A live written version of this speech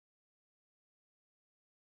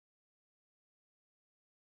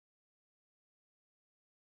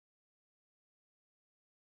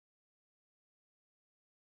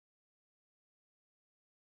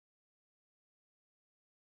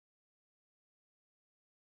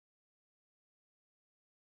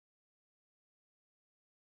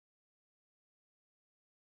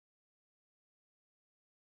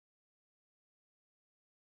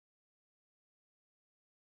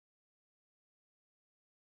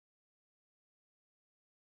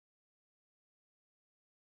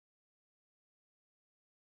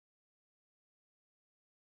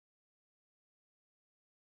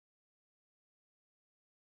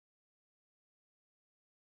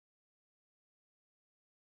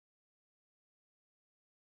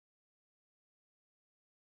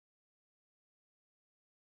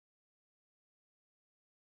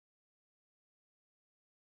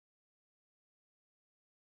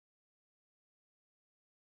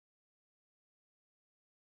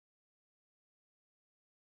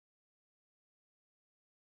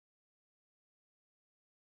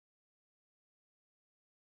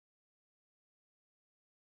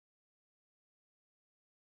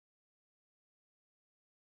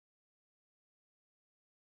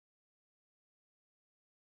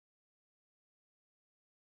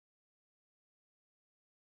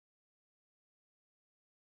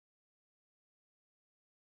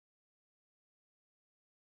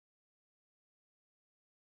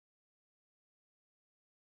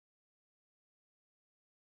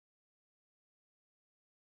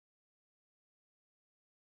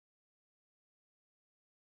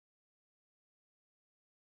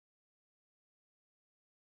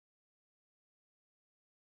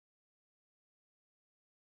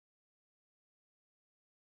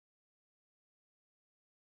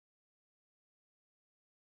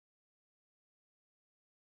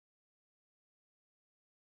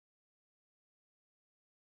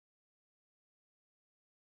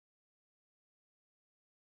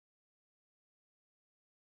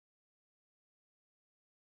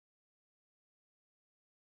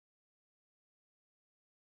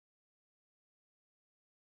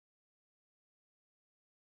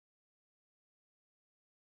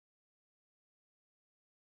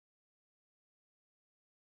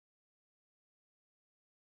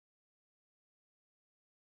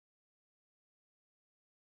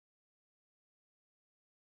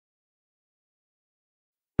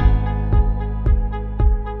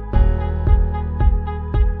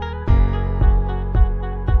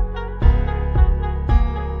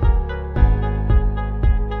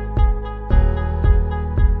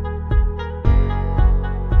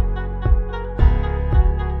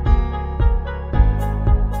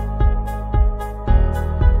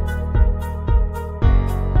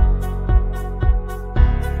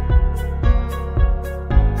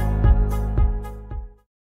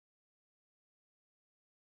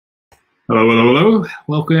Hello, hello, hello.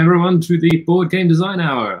 Welcome everyone to the Board Game Design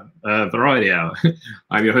Hour, Variety Hour.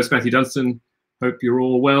 I'm your host, Matthew Dunstan. Hope you're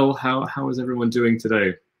all well. How is everyone doing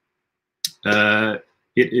today? It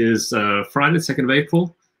is Friday, 2nd of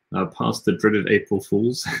April, past the dreaded April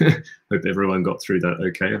Fools. Hope everyone got through that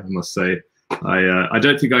okay. I must say, I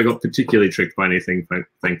don't think I got particularly tricked by anything,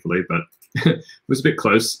 thankfully, but it was a bit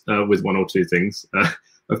close with one or two things.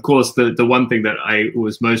 Of course, the one thing that I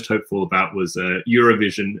was most hopeful about was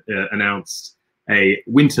Eurovision announced a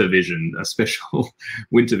Winter Vision, a special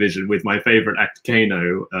Winter Vision with my favorite act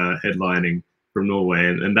Kano headlining from Norway,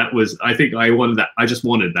 and that was, I think I wanted that. I just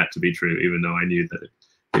wanted that to be true, even though I knew that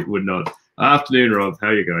it would not. Afternoon, Rob. How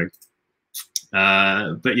are you going?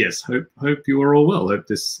 But yes, hope you are all well. Hope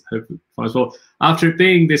it finds well. After it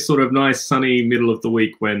being this sort of nice sunny middle of the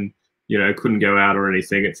week when couldn't go out or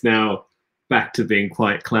anything, it's now back to being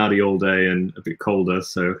quite cloudy all day and a bit colder.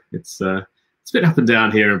 So it's a bit up and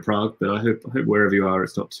down here in Prague, but I hope wherever you are,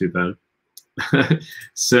 it's not too bad.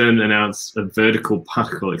 CERN announced a vertical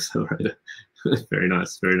particle accelerator. Very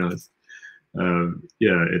nice, very nice.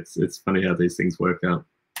 Yeah, it's funny how these things work out.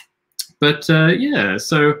 But yeah,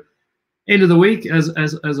 so end of the week, as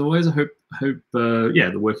always. I hope yeah,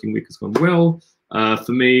 the working week has gone well.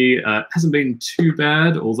 For me, it hasn't been too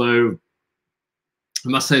bad, although I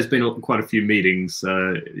must say, it's been quite a few meetings.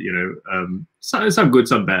 Some good,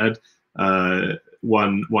 some bad.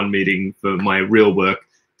 One meeting for my real work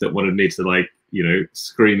that wanted me to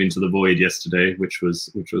scream into the void yesterday, which was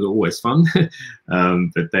always fun.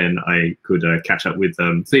 But then I could catch up with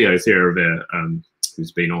Theo Rivera,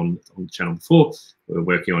 who's been on the channel before. We're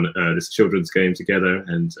working on this children's game together,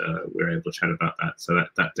 and we were able to chat about that. So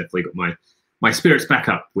that definitely got my spirits back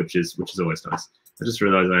up, which is always nice. I just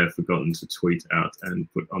realized I have forgotten to tweet out and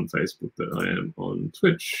put on Facebook that I am on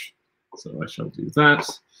Twitch, so I shall do that.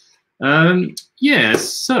 Yeah,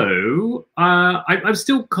 so I'm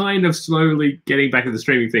still kind of slowly getting back into the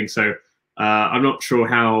streaming thing, so I'm not sure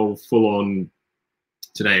how full on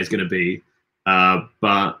today is going to be,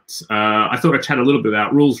 but I thought I'd chat a little bit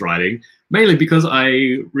about rules writing, mainly because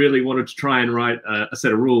I really wanted to try and write a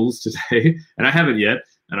set of rules today, and I haven't yet,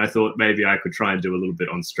 and I thought maybe I could try and do a little bit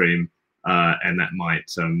on stream. And that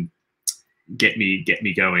might get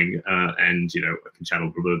me going, and I can chat a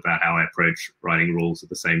little bit about how I approach writing rules at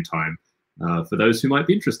the same time for those who might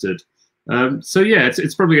be interested. So yeah,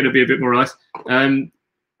 it's probably going to be a bit more nice.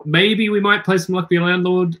 Maybe we might play some Luck Be a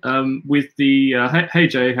Landlord with the hey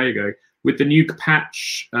Jay, how you going? With the new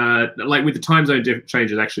patch, with the time zone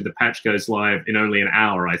changes. Actually, the patch goes live in only an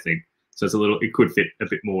hour, I think. So it could fit a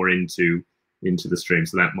bit more into the stream.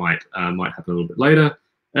 So that might happen a little bit later.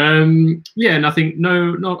 Yeah, not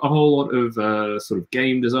a whole lot of sort of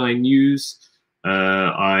game design news.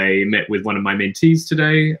 I met with one of my mentees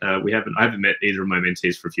today. I haven't met either of my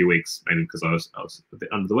mentees for a few weeks, mainly because I was a bit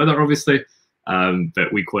under the weather, obviously.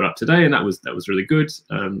 But we caught up today, and that was really good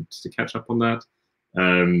just to catch up on that.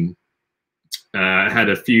 Had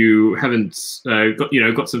a few,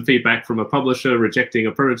 got some feedback from a publisher rejecting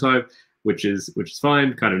a prototype, which is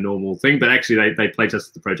fine, kind of normal thing. But actually, they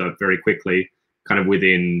playtested the prototype very quickly, kind of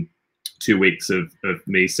within 2 weeks of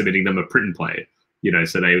me submitting them a print and play.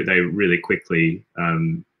 So they really quickly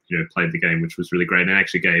played the game, which was really great, and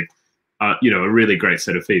actually gave a really great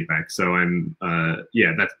set of feedback. So I'm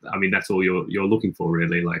that's all you're looking for,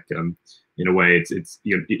 really. In a way,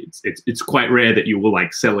 it's quite rare that you will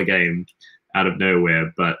sell a game out of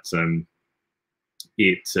nowhere, but the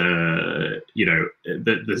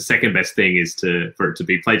second best thing is for it to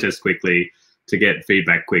be playtest quickly, to get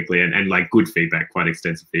feedback quickly, and good feedback, quite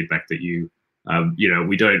extensive feedback that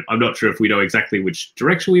I'm not sure if we know exactly which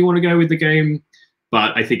direction we want to go with the game,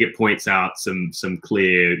 but I think it points out some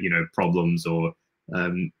clear problems, or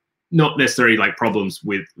not necessarily problems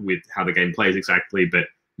with how the game plays exactly, but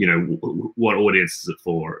what audience is it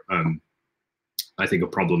for. I think a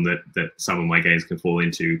problem that some of my games can fall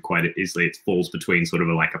into quite easily, it falls between sort of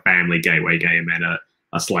a family gateway game and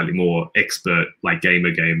a slightly more expert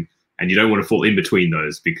gamer game. And you don't want to fall in between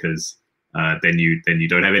those, because then you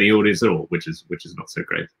don't have any audience at all, which is not so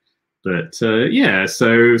great. But yeah,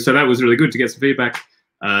 so that was really good to get some feedback.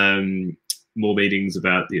 More meetings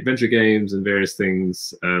about the adventure games and various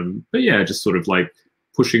things. But yeah, just sort of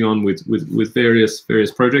pushing on with various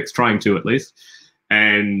projects, trying to at least.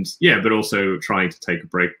 And yeah, but also trying to take a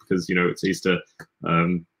break because it's Easter.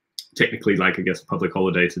 Technically, I guess a public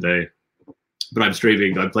holiday today. But I'm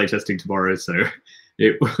streaming. I'm playtesting tomorrow, so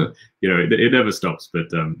it it never stops. But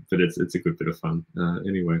it's a good bit of fun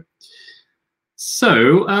anyway.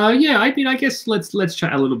 So yeah, I guess let's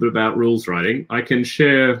chat a little bit about rules writing. I should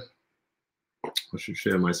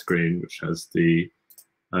share my screen, which has the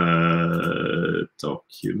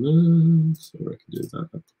Documents, or I can do that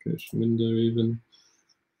application window even.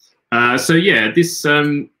 So yeah, this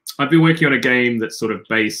I've been working on a game that's sort of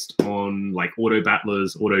based on like auto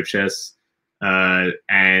battlers, auto chess,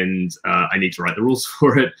 and I need to write the rules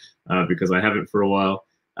for it because I haven't for a while.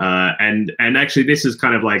 And actually, this is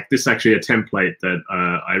kind of like this is actually a template that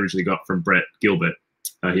I originally got from Brett Gilbert.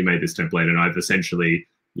 He made this template, and I've essentially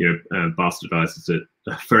bastardized it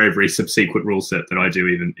for every subsequent rule set that I do,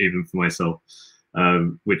 even for myself,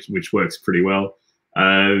 which works pretty well.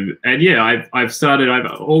 And yeah, I've started.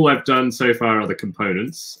 All I've done so far are the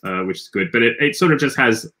components, which is good. But it sort of just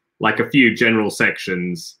has like a few general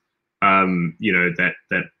sections, that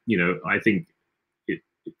I think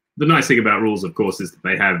the nice thing about rules, of course, is that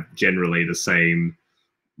they have generally the same,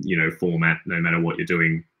 format no matter what you're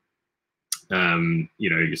doing. You've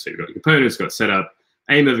got your components, got setup,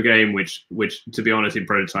 aim of the game, which to be honest, in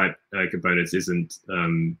prototype components isn't.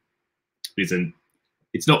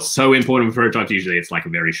 It's not so important for prototypes. Usually, it's like a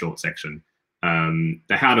very short section.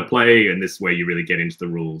 The how to play, and this is where you really get into the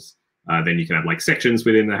rules. Then you can have like sections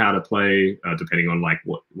within the how to play, depending on like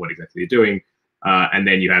what exactly you're doing. And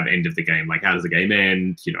then you have end of the game, like how does the game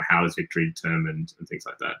end? How is victory determined, and things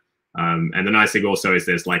like that. And the nice thing also is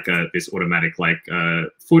there's like this automatic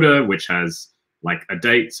footer which has like a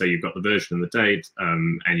date, so you've got the version and the date,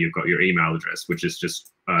 and you've got your email address, which is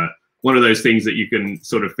just one of those things that you can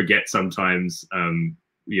sort of forget sometimes.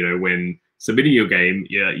 When submitting your game,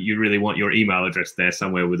 you really want your email address there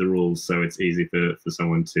somewhere with the rules, so it's easy for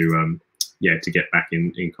someone to to get back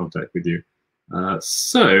in contact with you.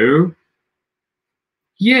 So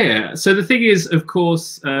the thing is, of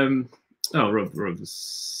course, Rob was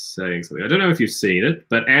saying something. I don't know if you've seen it,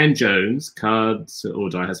 but Anne Jones, Cards or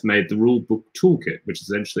Die, has made the rule book toolkit, which is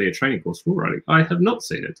essentially a training course for writing. I have not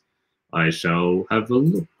seen it. I shall have a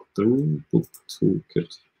look. The rule book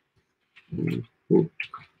toolkit. Rule book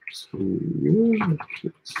toolkit.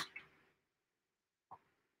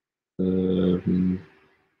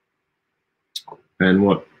 And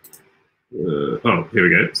what? Oh, here we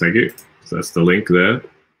go. Thank you. So that's the link there.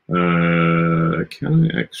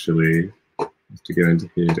 Can I actually have to go into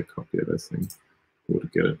here to copy this thing or to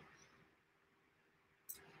get it?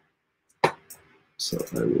 So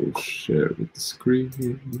I will share it with the screen.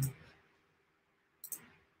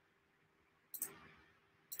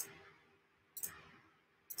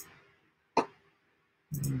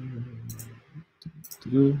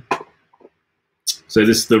 So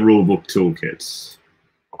this is the rulebook toolkit.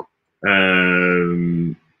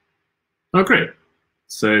 Oh, great.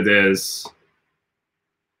 So there's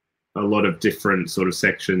a lot of different sort of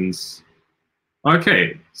sections.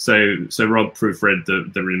 Okay, so Rob proofread the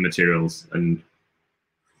written materials, and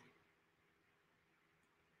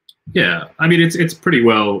yeah, I mean it's pretty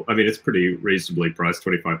well. I mean it's pretty reasonably priced,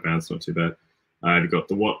 £25, not too bad. You've got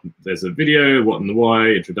the what. There's a video, what and the why,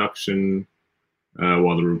 introduction,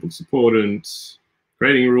 why the rulebook's important,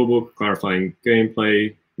 creating a rulebook, clarifying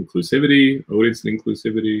gameplay, inclusivity, audience and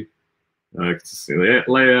inclusivity, consistent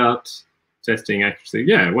layout, testing accuracy.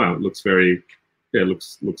 Yeah, wow, it looks very,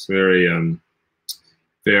 looks very,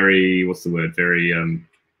 very, what's the word? Very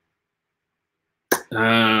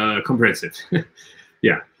comprehensive.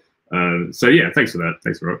 Yeah. So yeah, thanks for that.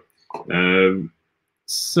 Thanks, Rob.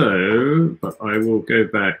 So, but I will go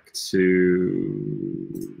back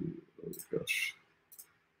to, oh gosh,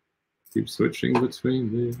 keep switching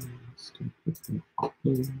between these.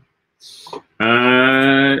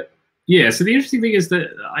 Yeah, so the interesting thing is that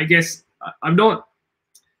I guess I'm not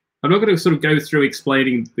going to sort of go through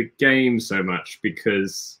explaining the game so much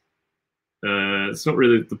because it's not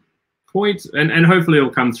really the point, and hopefully it'll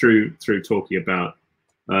come through talking about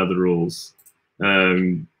the rules.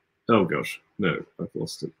 Oh gosh, no, I've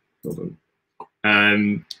lost it. Hold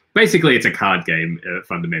on. Basically, it's a card game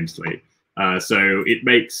fundamentally. So it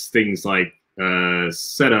makes things like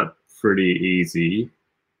setup pretty easy.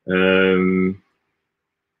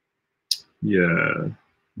 Yeah, I'm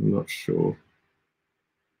not sure.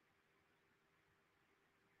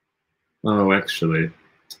 Oh, actually,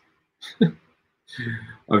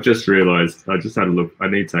 I've just realized. I just had a look. I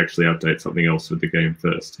need to actually update something else with the game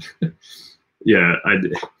first. Yeah,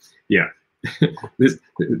 yeah. this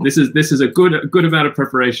is a good amount of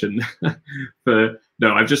preparation for.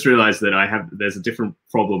 No, I've just realized that there's a different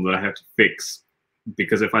problem that I have to fix,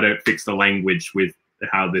 because if I don't fix the language with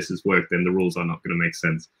how this has worked, then the rules are not going to make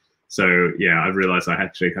sense. So yeah, I've realized I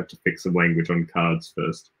actually have to fix some language on cards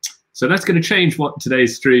first. So that's going to change what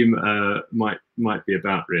today's stream might be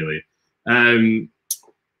about, really.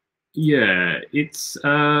 Yeah, it's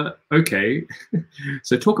okay.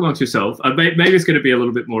 So talk amongst yourself. Maybe it's going to be a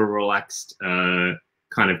little bit more relaxed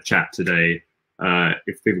kind of chat today.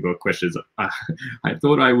 If people got questions, I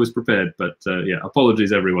thought I was prepared, but yeah,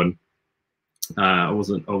 apologies everyone. I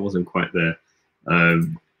wasn't quite there.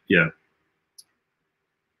 Yeah.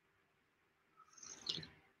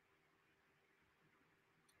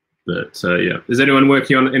 But yeah, is anyone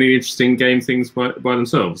working on any interesting game things by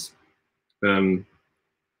themselves?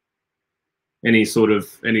 Any sort of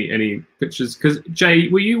any pictures? Because Jay,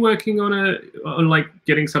 were you working on like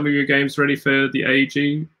getting some of your games ready for the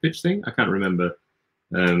AEG pitch thing? I can't remember.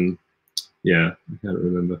 Yeah, I can't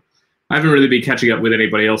remember. I haven't really been catching up with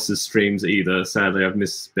anybody else's streams either. Sadly, I've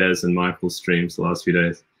missed Bez and Michael's streams the last few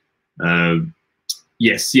days.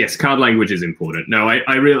 Yes, card language is important. No,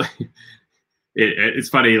 I really. It's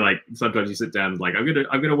funny. Like sometimes you sit down, like I'm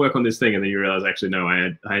gonna work on this thing, and then you realize actually no,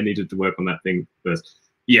 I needed to work on that thing first.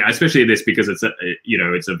 Yeah, especially this because it's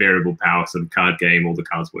it's a variable power sort of card game. All the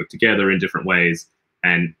cards work together in different ways,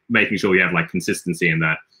 and making sure you have like consistency in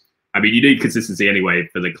that. I mean, you need consistency anyway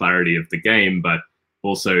for the clarity of the game, but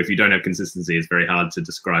also if you don't have consistency, it's very hard to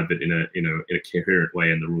describe it in a coherent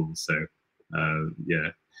way in the rules. So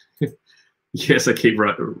yeah. Yes, I keep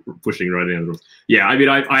pushing right down the rules. Yeah, I mean,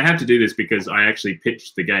 I have to do this because I actually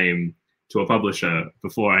pitched the game to a publisher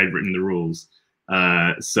before I had written the rules.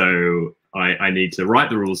 So I need to write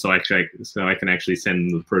the rules so I can actually send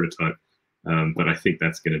them the prototype. But I think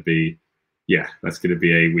that's going to be, yeah, that's going to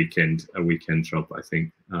be a weekend job. I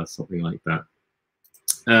think something like that.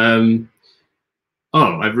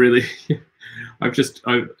 Oh, I've really, I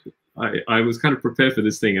was kind of prepared for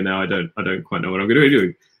this thing, and now I don't quite know what I'm going to be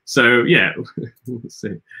doing. So yeah, we'll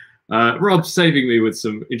see. Rob's saving me with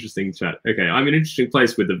some interesting chat. Okay, I'm in an interesting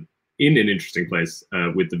place with the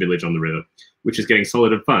village on the river, which is getting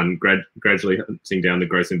solid and fun, gradually hunting down the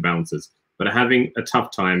gross imbalances, but are having a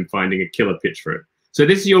tough time finding a killer pitch for it. So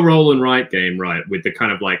this is your roll and write game, right? With the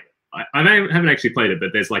kind of like, I haven't actually played it,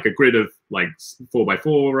 but there's like a grid of like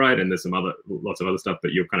 4x4, right? And there's lots of other stuff,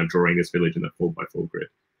 but you're kind of drawing this village in that 4x4 grid.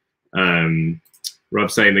 Rob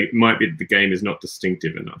saying that it might be the game is not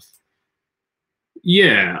distinctive enough.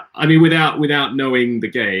 Yeah, I mean, without knowing the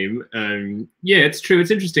game, yeah, it's true. It's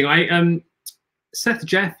interesting. Seth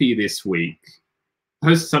Jaffe this week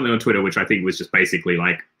posted something on Twitter, which I think was just basically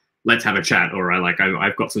like, let's have a chat, or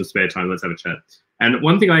I've got some spare time, let's have a chat. And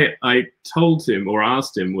one thing I told him or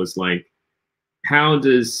asked him was like, how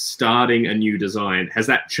does starting a new design, has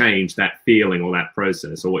that changed that feeling or that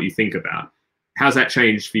process or what you think about? How's that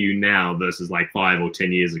changed for you now versus like 5 or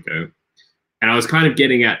 10 years ago? And I was kind of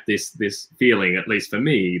getting at this feeling, at least for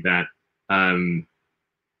me, that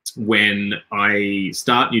when I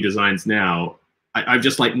start new designs now, I'm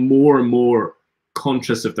just like more and more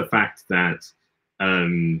conscious of the fact that,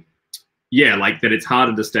 yeah, like that it's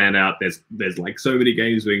harder to stand out. There's like so many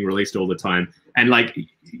games being released all the time, and like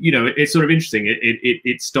it's sort of interesting.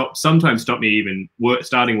 It sometimes stopped me even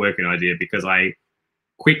starting working idea because I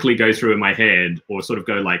quickly go through in my head or sort of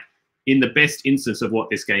go like, in the best instance of what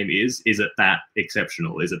this game is it that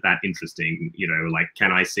exceptional? Is it that interesting? Like,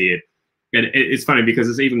 can I see it? And it's funny because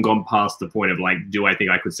it's even gone past the point of like, do I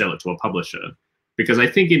think I could sell it to a publisher? Because I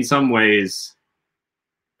think in some ways,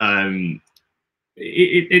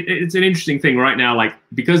 it's an interesting thing right now, like,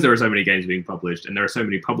 because there are so many games being published and there are so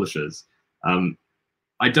many publishers,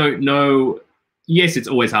 I don't know. Yes, it's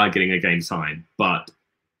always hard getting a game signed, but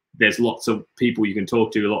there's lots of people you can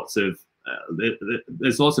talk to,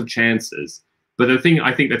 there's lots of chances. But the thing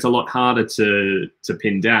I think that's a lot harder to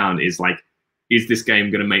pin down is like, is this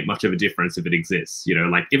game going to make much of a difference if it exists?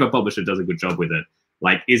 Like if a publisher does a good job with it,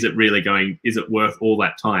 like, is it worth all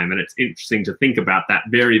that time? And it's interesting to think about that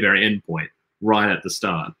very, very end point right at the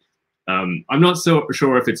start. I'm not so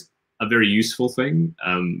sure if it's a very useful thing.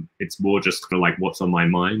 It's more just kind of like what's on my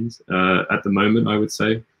mind at the moment, I would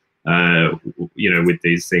say, with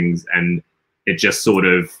these things. And it just sort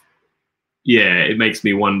of, yeah, it makes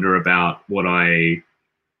me wonder about what I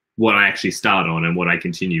actually start on and what I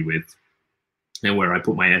continue with and where I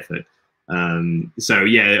put my effort. So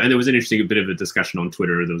yeah, and there was an interesting bit of a discussion on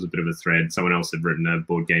Twitter. There was a bit of a thread. Someone else had written a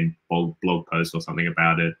board game blog post or something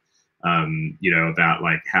about it. About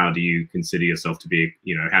like, how do you consider yourself to be,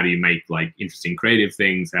 how do you make like interesting creative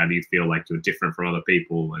things? How do you feel like you're different from other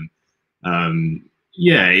people? And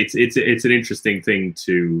yeah, it's an interesting thing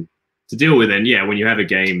to deal with. And yeah, when you have a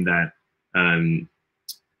game that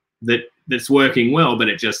that's working well, but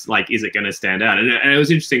it just like, is it going to stand out? And it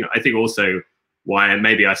was interesting, I think, also why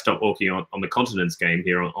maybe I stopped working on the Continents game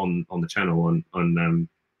here on the channel on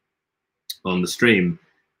the stream,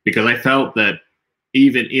 because I felt that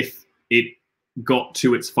even if it got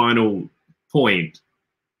to its final point,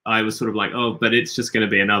 I was sort of like, oh, but it's just going to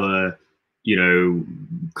be another,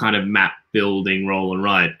 kind of map building roll and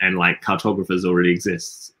write, and like cartographers already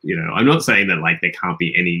exist. You know, I'm not saying that like there can't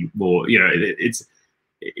be any more. You know,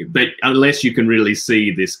 but unless you can really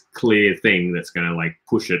see this clear thing that's going to like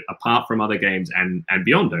push it apart from other games and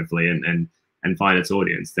beyond, hopefully, and find its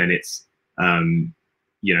audience, then it's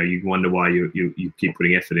you know, you wonder why you keep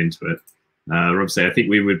putting effort into it. Rob said, I think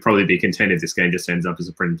we would probably be content if this game just ends up as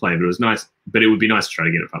a print and play, but it was nice. But it would be nice to try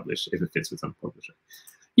to get it published if it fits with some publisher.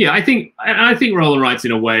 Yeah, I think roll and writes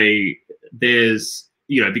in a way, there's,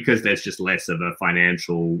 you know, because there's just less of a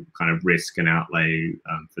financial kind of risk and outlay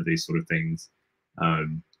for these sort of things.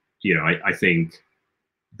 You know, I think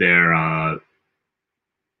there are,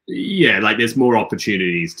 yeah, like there's more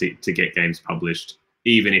opportunities to get games published,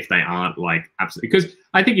 even if they aren't like absolutely, because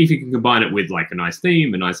I think if you can combine it with like a nice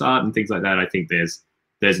theme, a nice art and things like that, I think there's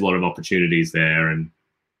a lot of opportunities there.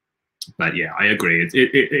 But yeah, I agree.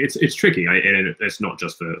 It's tricky, and it's not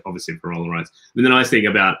just for, obviously, for roll and writes. And the nice thing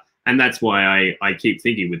about, and that's why I keep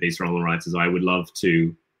thinking with these roll and writes, is I would love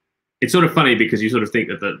to. It's sort of funny because you sort of think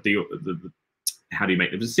that the how do you make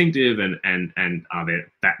them distinctive, and are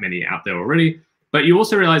there that many out there already? But you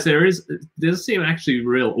also realize there's actually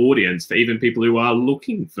real audience for even people who are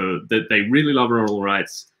looking for that. They really love roll and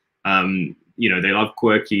writes. You know, they love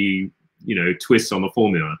quirky, you know, twists on the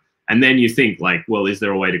formula. And then you think like, well, is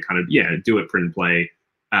there a way to kind of, yeah, do it print and play?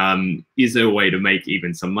 Is there a way to make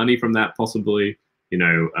even some money from that, possibly? You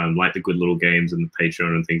know, like the Good Little Games and the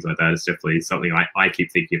Patreon and things like that is definitely something I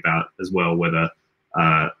keep thinking about as well. Whether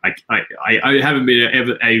I haven't been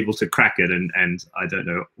ever able to crack it, and I don't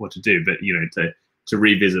know what to do. But you know, to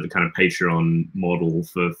revisit the kind of Patreon model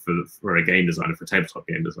for a game designer, for a tabletop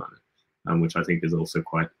game designer, which I think is also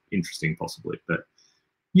quite interesting, possibly. But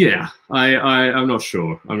yeah, I'm not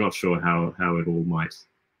sure. I'm not sure how it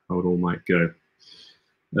all might go.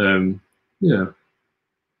 Yeah.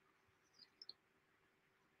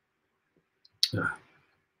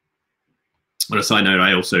 On a side note,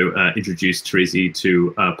 I also introduced Teresi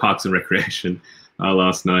to Parks and Recreation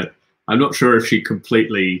last night. I'm not sure if she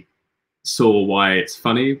completely saw why it's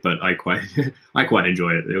funny, but I quite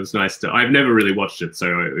enjoy it. It was nice to. I've never really watched it, so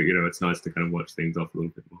you know, it's nice to kind of watch things off a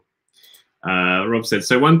little bit more. Rob said,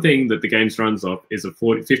 so one thing that the games runs off is a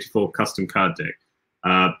 54 custom card deck,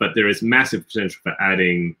 but there is massive potential for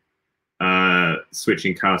adding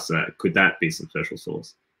switching cards to that. Could that be some special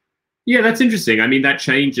sauce? Yeah, that's interesting. I mean, that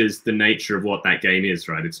changes the nature of what that game is,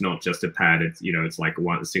 right? It's not just a pad. It's, you know, it's like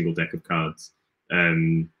a single deck of cards.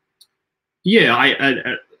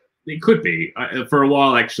 Yeah, it could be. For a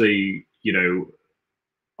while, actually, you know,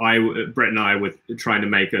 Brett and I were trying to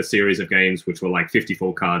make a series of games which were like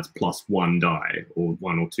 54 cards plus one die, or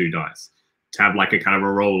 1 or 2 dice, to have like a kind of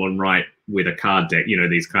a roll and write with a card deck, you know,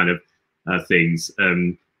 these kind of things.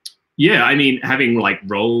 Yeah, I mean, having like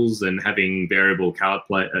rolls and having variable card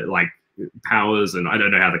play, like powers, and I don't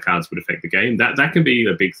know how the cards would affect the game. That can be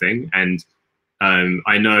a big thing, and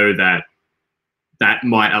I know that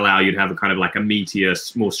might allow you to have a kind of like a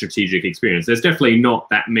meatier, more strategic experience. There's definitely not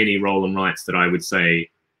that many roll and writes that I would say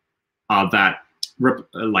are that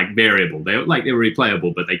like variable. They're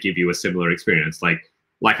replayable, but they give you a similar experience. Like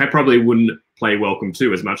I probably wouldn't play Welcome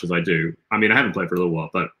To as much as I do. I mean, I haven't played for a little while,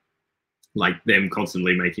 but like them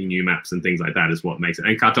constantly making new maps and things like that is what makes it.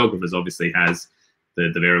 And Cartographers obviously has the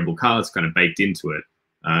variable cards kind of baked into it.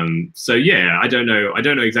 So yeah, I don't know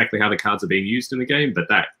exactly how the cards are being used in the game, but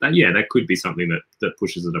that could be something that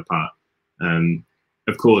pushes it apart.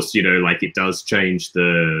 Of course, you know, like it does change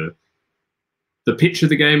the pitch of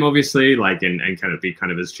the game, obviously, like and kind of be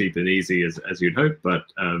kind of as cheap and easy as you'd hope. But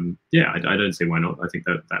yeah, I don't see why not. I think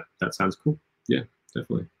that sounds cool. Yeah,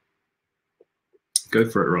 definitely. Go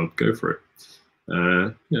for it, Rob. Go for it.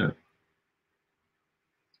 Yeah.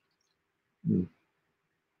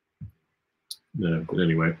 No, but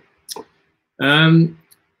anyway.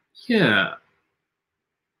 Yeah.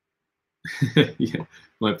 Yeah,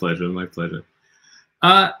 my pleasure. My pleasure.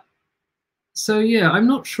 So yeah, I'm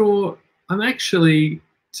not sure. I'm actually,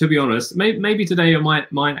 to be honest, maybe today I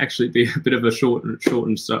might actually be a bit of a short and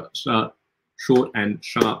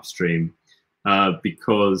sharp stream,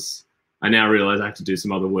 because I now realize I have to do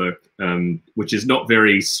some other work, which is not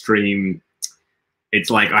very stream. It's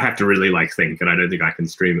like I have to really like think, and I don't think I can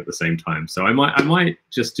stream at the same time. So I might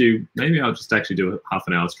just do, maybe I'll just actually do a half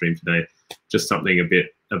an hour stream today, just something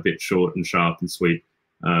a bit short and sharp and sweet,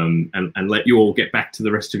 and let you all get back to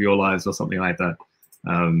the rest of your lives or something like that.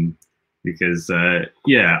 Because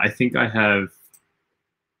yeah, I think I have.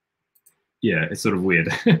 Yeah, it's sort of weird.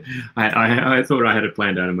 I thought I had it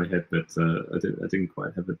planned out in my head, but I didn't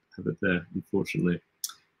quite have it there, unfortunately.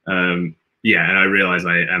 Yeah, and I realize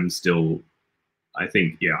I am still. I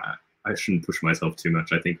think, yeah, I shouldn't push myself too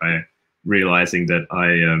much. I think realizing that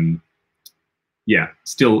yeah,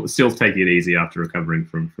 still taking it easy after recovering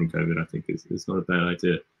from COVID, I think is not a bad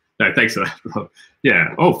idea. No, thanks for that, Rob.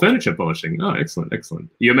 Yeah. Oh, furniture polishing. Oh, excellent, excellent.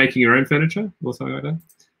 You're making your own furniture or something like that?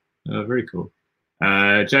 Very cool.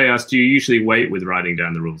 Jay asked, do you usually wait with writing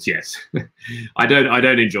down the rules? Yes. I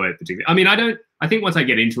don't enjoy it particularly. I mean, I think once I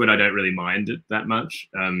get into it, I don't really mind it that much.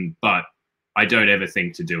 But I don't ever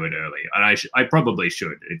think to do it early. And I probably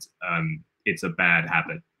should. It's a bad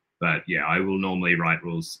habit. But yeah, I will normally write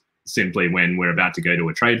rules simply when we're about to go to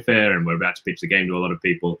a trade fair and we're about to pitch the game to a lot of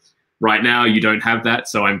people. Right now, you don't have that,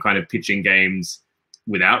 so I'm kind of pitching games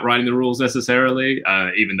without writing the rules necessarily,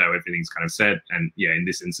 even though everything's kind of set. And yeah, in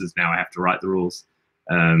this instance, now I have to write the rules.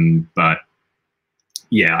 But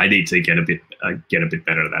yeah, I need to get a bit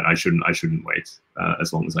better at that. I shouldn't wait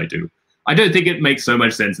as long as I do. I don't think it makes so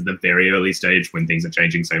much sense at the very early stage when things are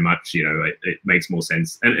changing so much. You know, it makes more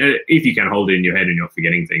sense, and if you can hold it in your head and you're not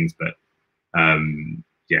forgetting things. But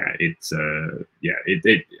yeah,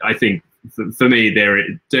 I think for me there are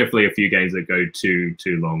definitely a few games that go too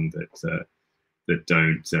long that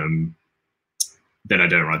I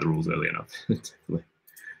don't write the rules early enough. Definitely.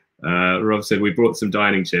 Rob said, we brought some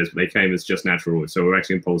dining chairs, but they came as just natural wood, so we're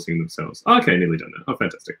actually polishing themselves. Oh, okay, nearly done that. Oh,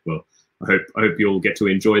 fantastic. Well, I hope you'll get to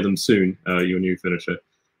enjoy them soon, your new furniture.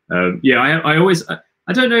 Yeah,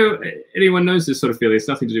 I don't know if anyone knows this sort of feeling. It's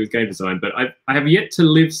nothing to do with game design, but I have yet to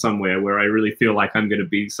live somewhere where I really feel like I'm going to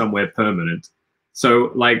be somewhere permanent.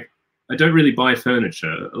 So, like, I don't really buy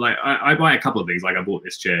furniture. Like, I buy a couple of things. Like, I bought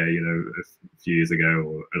this chair, you know, a few years ago,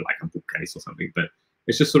 or like a bookcase or something, but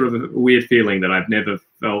it's just sort of a weird feeling that I've never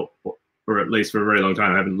felt, or at least for a very long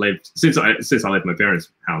time, I haven't lived since I left my parents'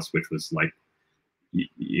 house, which was like,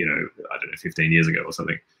 you know, I don't know, 15 years ago or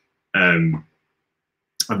something.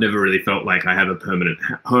 I've never really felt like I have a permanent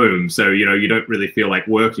home. So, you know, you don't really feel like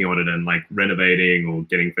working on it and like renovating or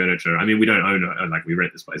getting furniture. I mean, we don't own it, like we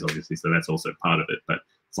rent this place, obviously, so that's also part of it. But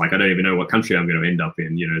it's like, I don't even know what country I'm going to end up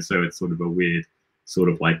in, you know, so it's sort of a weird sort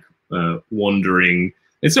of like wandering.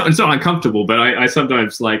 It's not uncomfortable, but I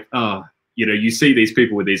sometimes like, you know, you see these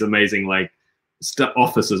people with these amazing like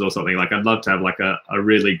offices or something. Like, I'd love to have like a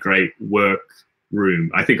really great work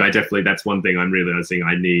room. I think that's one thing I'm realizing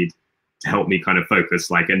I need to help me kind of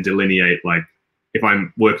focus, like, and delineate, like, if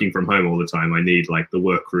I'm working from home all the time, I need like the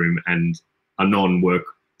work room and a non-work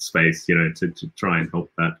space, you know, to try and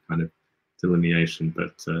help that kind of delineation.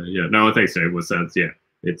 But yeah, no, thanks, Dave. Well, sounds, yeah,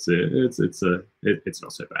 it's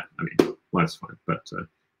not so bad. I mean, life's fine, but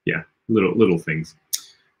yeah, little things.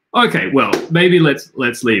 Okay, well, maybe let's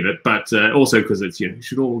leave it, but also because it's, you know, you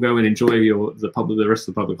should all go and enjoy the rest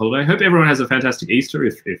of the public holiday. I hope everyone has a fantastic Easter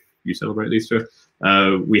if you celebrate Easter.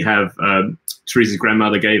 We have Teresa's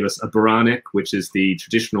grandmother gave us a baranek, which is the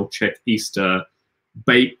traditional Czech Easter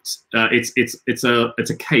baked. It's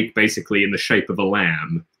a cake basically in the shape of a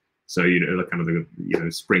lamb, so you know, kind of the, you know,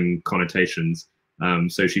 spring connotations.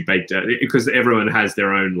 So she baked it because everyone has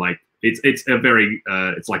their own, like, it's a very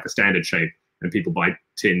it's like a standard shape. And people buy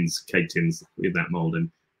cake tins in that mold,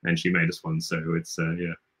 and she made us one. So it's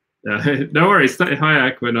yeah. No worries.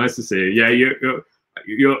 Hi, Aqua. Nice to see you. Yeah, you're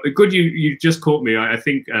good. You just caught me. I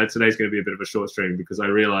think today's going to be a bit of a short stream because I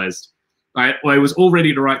realized I was all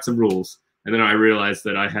ready to write some rules, and then I realized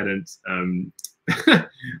that I hadn't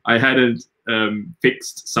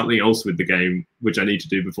fixed something else with the game, which I need to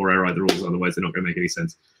do before I write the rules. Otherwise, they're not going to make any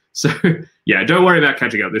sense. So yeah, don't worry about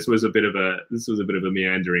catching up. This was a bit of a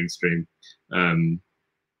meandering stream,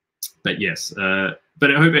 but yes. But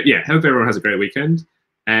I hope everyone has a great weekend,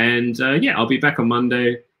 and yeah, I'll be back on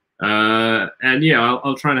Monday, and yeah,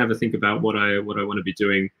 I'll try and have a think about what I want to be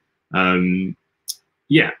doing,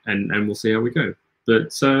 yeah, and we'll see how we go.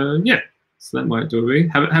 But yeah, so that might do it.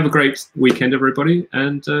 Have a great weekend, everybody,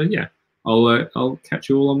 and yeah, I'll catch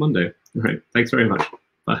you all on Monday. All right, thanks very much.